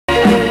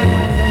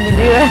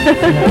Let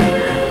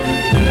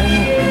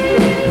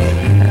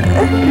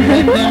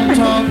them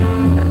talk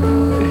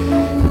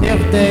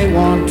if they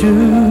want to.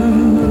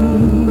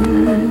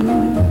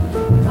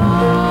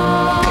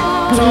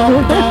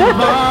 Talk don't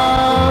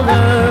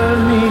bother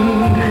me.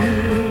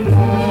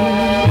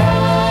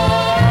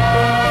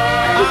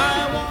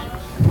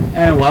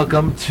 And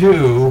welcome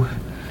to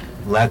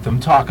Let Them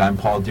Talk. I'm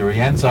Paul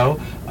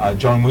DeRienzo.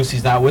 Joan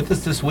Moosey's not with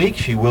us this week.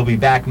 She will be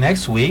back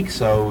next week,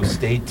 so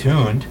stay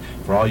tuned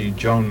for all you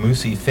Joan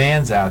Moosey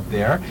fans out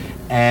there.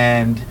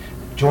 And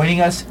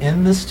joining us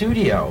in the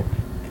studio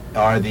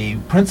are the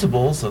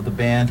principals of the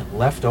band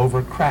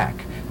Leftover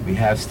Crack. We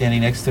have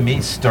standing next to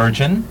me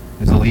Sturgeon,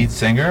 who's the lead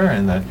singer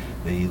and the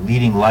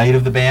leading light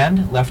of the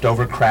band,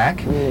 Leftover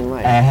Crack.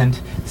 And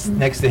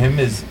next to him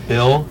is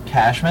Bill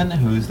Cashman,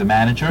 who's the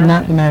manager.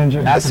 Not the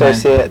manager. Not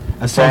Associate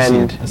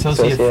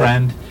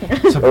friend,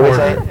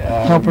 supporter,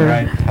 helper.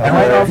 Right. And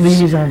right off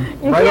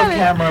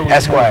camera, we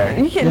Esquire.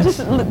 You can just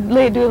do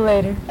it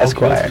later.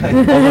 Esquire.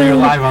 Although you're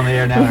live on the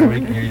air now,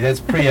 we can hear you.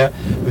 That's Priya,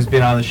 who's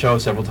been on the show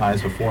several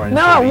times before. And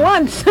No,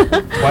 once.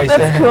 Twice.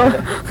 That's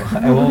cool.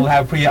 And we'll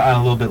have Priya on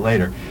a little bit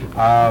later.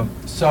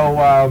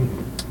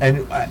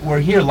 And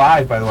we're here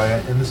live, by the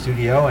way, in the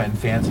studio, and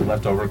fans of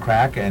Leftover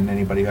Crack, and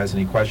anybody who has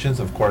any questions,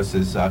 of course,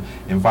 is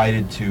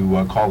invited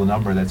to call the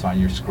number that's on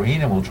your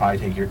screen, and we'll try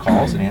to take your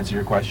calls and answer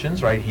your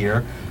questions right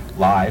here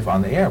live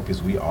on the air,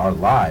 because we are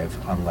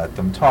live on Let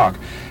Them Talk.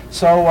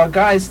 So,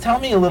 guys, tell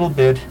me a little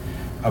bit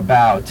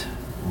about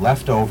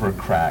Leftover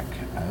Crack.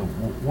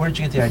 Where did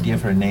you get the idea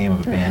for a name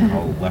of a band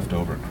called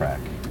Leftover Crack?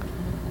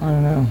 I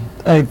don't know.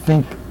 I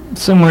think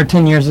somewhere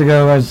 10 years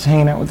ago I was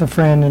hanging out with a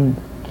friend and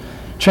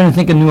trying to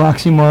think of new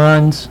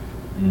oxymorons,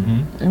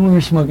 and we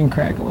were smoking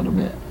crack a little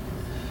bit.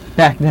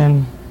 Back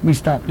then, we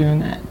stopped doing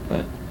that,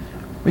 but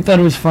we thought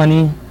it was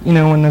funny, you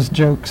know, when there's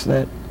jokes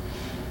that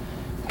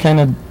kind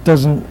of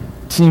doesn't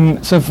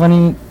seem so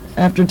funny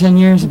after 10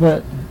 years,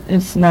 but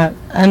it's not,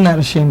 I'm not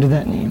ashamed of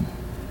that name.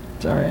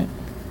 It's all right.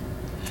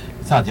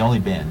 It's not the only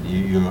band.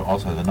 You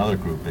also have another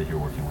group that you're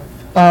working with.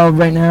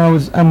 Right now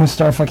I'm with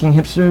Starfucking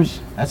Hipsters.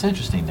 That's an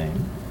interesting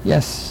name.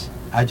 Yes.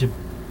 How'd you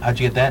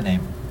get that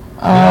name?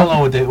 We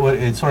all know what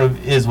it sort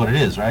of is what it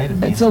is, right?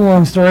 It's a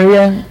long story,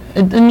 yeah.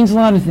 It means a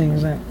lot of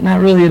things.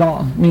 Not really at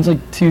all. It means like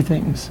two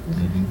things.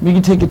 We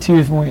can take it two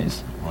different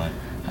ways. Right.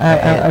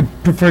 I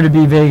prefer to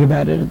be vague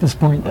about it at this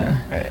point, though.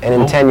 Right. And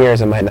in 10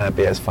 years, it might not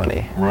be as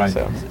funny. Right.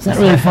 So. It's not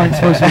really fun. It's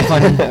supposed to be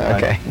funny.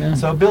 Okay. Yeah.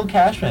 So, Bill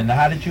Cashman,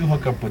 how did you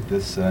hook up with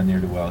this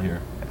ne'er-do-well here?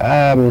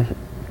 I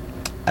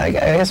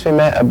guess we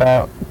met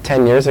about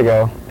 10 years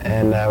ago,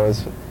 and I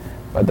was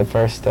the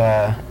first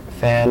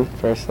fan,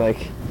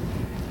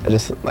 I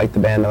just liked the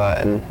band a lot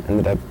and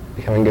ended up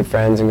becoming good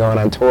friends and going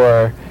on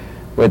tour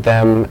with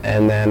them,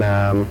 and then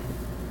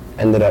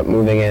ended up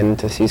moving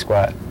into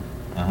C-Squat.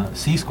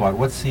 C-Squat,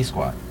 what's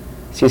C-Squat?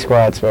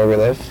 C-Squat's where we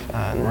live.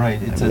 Right,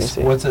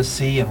 what's a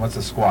C and what's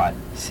a squat?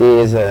 C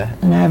is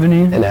an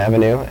avenue. An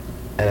avenue,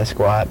 and a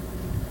squat.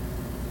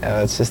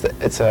 It's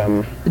I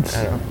don't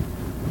know.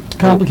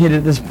 Complicated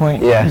at this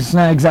point. Yeah. It's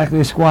not exactly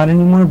a squat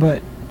anymore,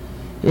 but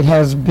it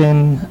has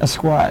been a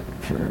squat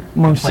for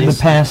most of the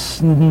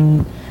past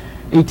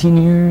 18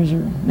 years or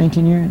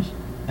 19 years.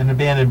 An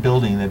abandoned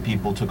building that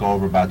people took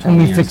over about 20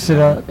 years ago. And we fixed it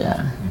up,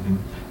 yeah.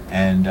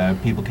 And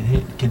people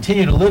can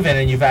continue to live in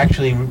it, and you've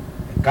actually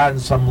gotten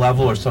some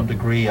level or some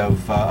degree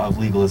of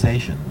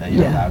legalization that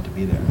you're allowed to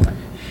be there. Right?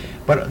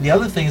 But the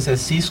other thing is that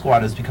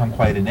C-Squat has become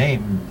quite a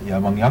name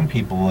among young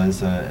people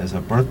as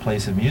a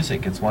birthplace of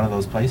music. It's one of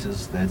those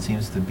places that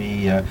seems to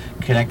be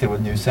connected with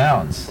new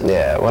sounds.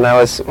 Yeah,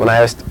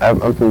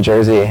 I'm from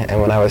Jersey,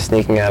 and when I was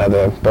sneaking out of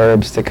the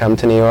burbs to come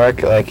to New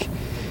York,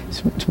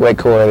 it's way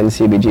cooler than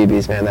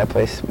CBGB's, man. That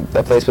place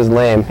was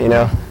lame, you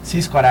know.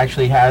 C-Squat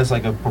actually has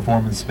like a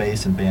performance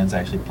space, and bands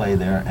actually play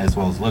there as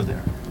well as live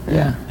there.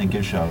 Yeah. And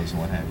give shows and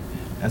what have you.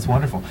 That's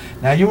wonderful.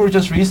 Now, you were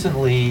just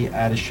recently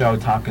at a show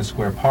at Tompkins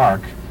Square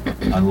Park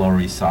on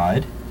Lower East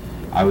Side.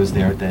 I was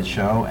there at that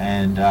show,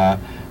 and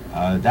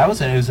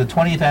it was the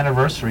 20th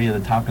anniversary of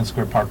the Tompkins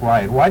Square Park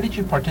riot. Why did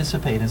you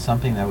participate in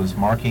something that was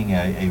marking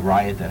a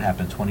riot that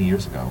happened 20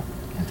 years ago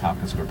in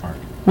Tompkins Square Park?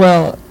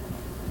 Well,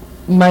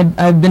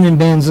 I've been in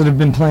bands that have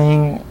been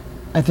playing,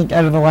 I think,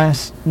 out of the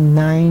last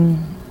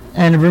 9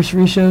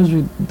 anniversary shows.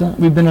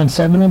 We've been on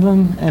 7 of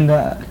them, and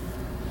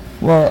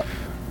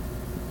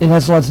it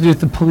has a lot to do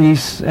with the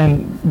police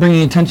and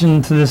bringing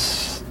attention to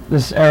this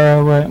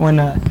era when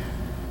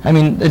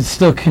it's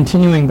still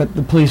continuing, but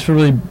the police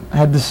really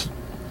had this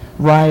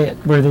riot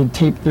where they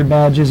taped their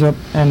badges up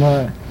and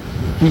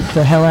beat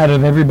the hell out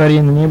of everybody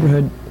in the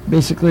neighborhood,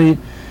 basically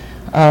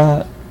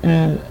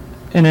in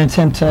an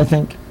attempt to, I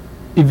think,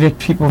 evict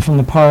people from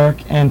the park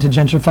and to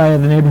gentrify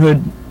the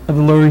neighborhood of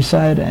the Lower East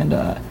Side. And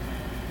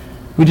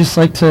we just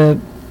like to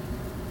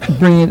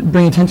bring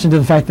attention to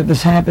the fact that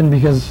this happened,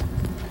 because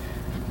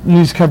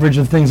news coverage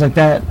of things like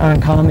that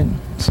aren't common.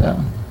 So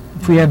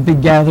if we have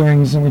big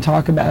gatherings and we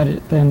talk about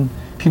it, then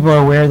people are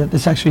aware that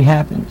this actually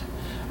happened.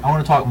 I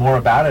want to talk more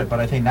about it, but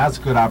I think now's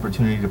a good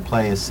opportunity to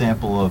play a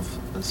sample of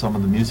some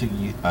of the music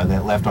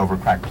that Leftover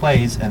Crack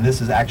plays, and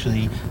this is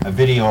actually a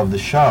video of the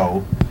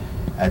show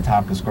at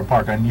Tompkins Square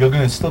Park. And you're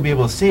going to still be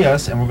able to see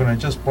us, and we're going to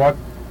just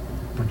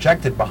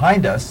project it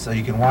behind us so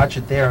you can watch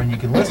it there and you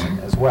can listen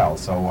as well.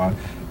 So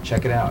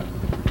check it out.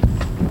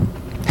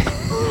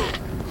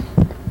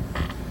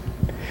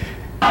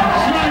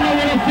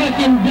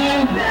 Fucking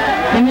dope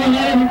and one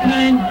of a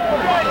kind.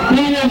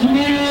 There's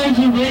murderers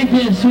and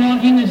rapists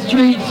walking the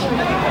streets.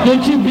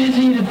 They're too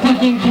busy to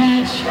fucking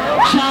catch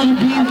child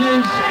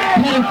abusers,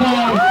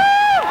 pedophiles.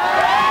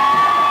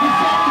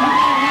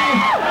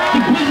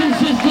 The prison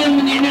system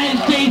in the United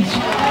States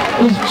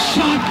is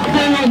chock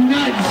full of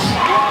nuts,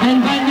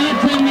 and by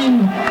nuts I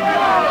mean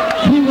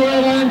people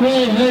that aren't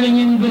really hurting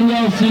anybody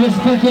else. They're just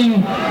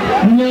fucking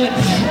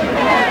nuts.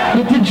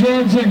 But the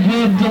drugs are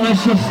good,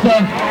 delicious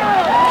stuff.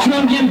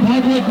 Drunk in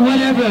public,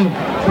 whatever.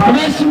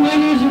 Arrest the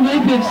murderers and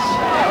rapists.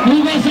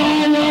 Leave us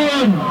all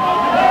alone.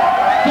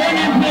 Burn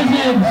in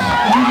prisons.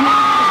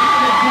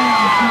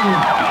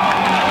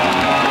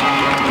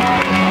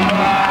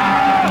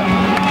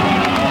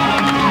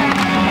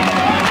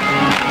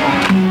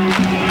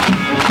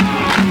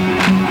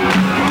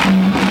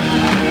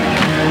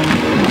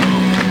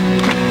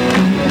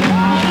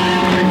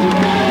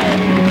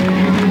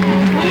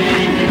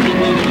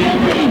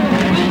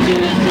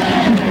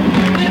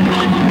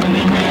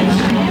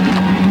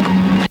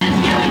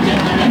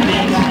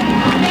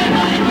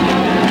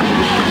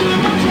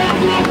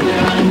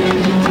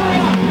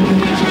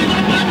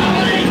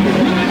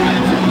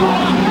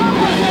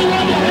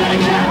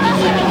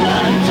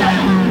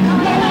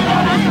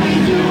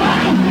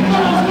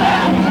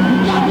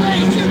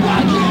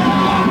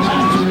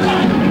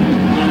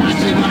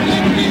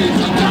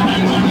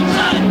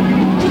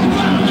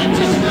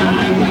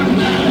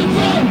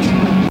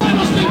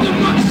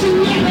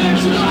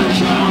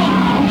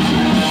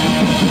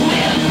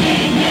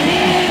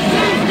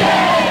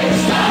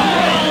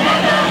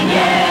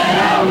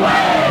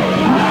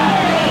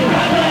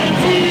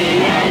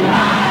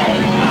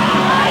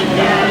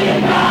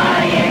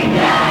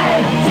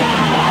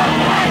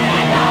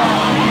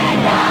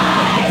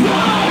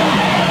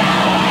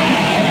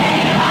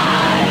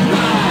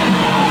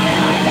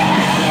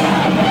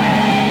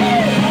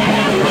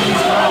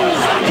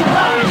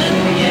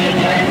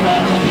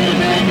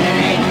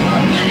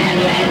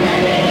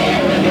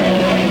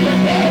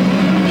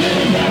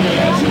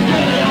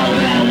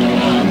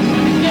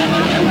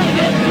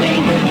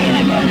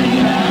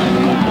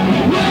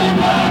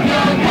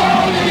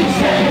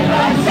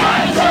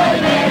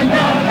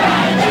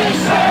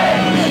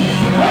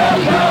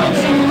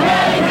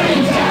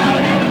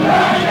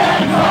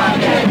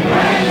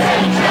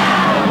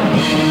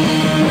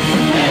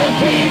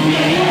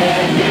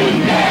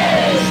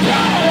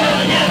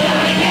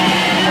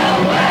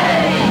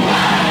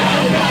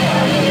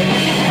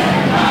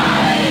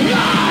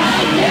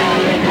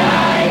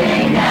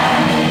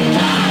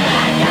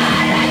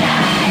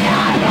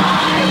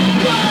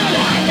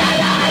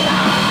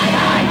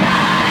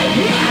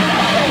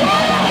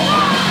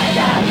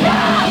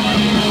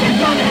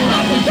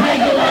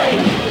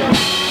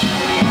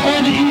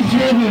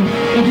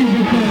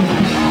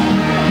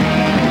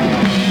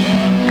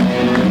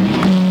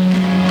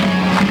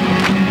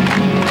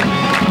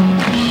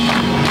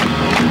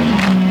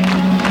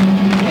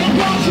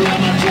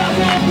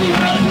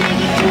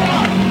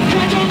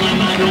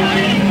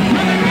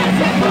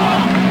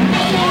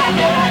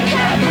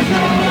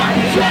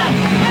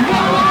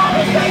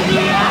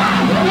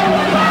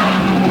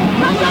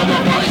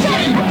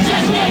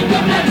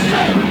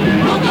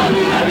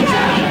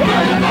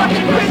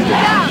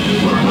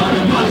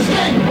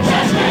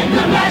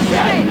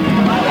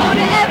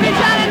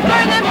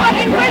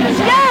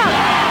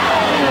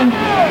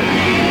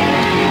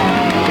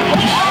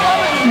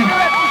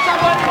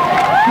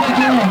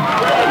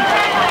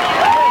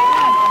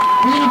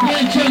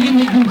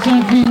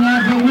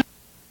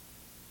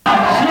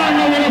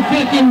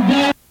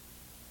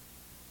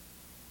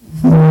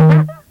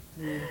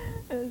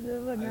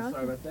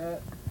 Sorry about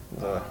that.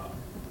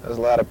 There's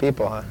a lot of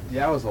people, huh?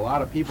 Yeah, it was a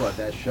lot of people at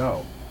that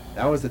show.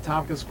 That was the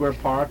Tompkins Square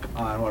Park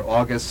on what,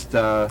 August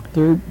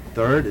 3rd.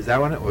 3rd? Is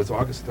that when it was?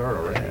 August 3rd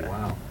already. Yeah.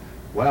 Wow.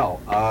 Well,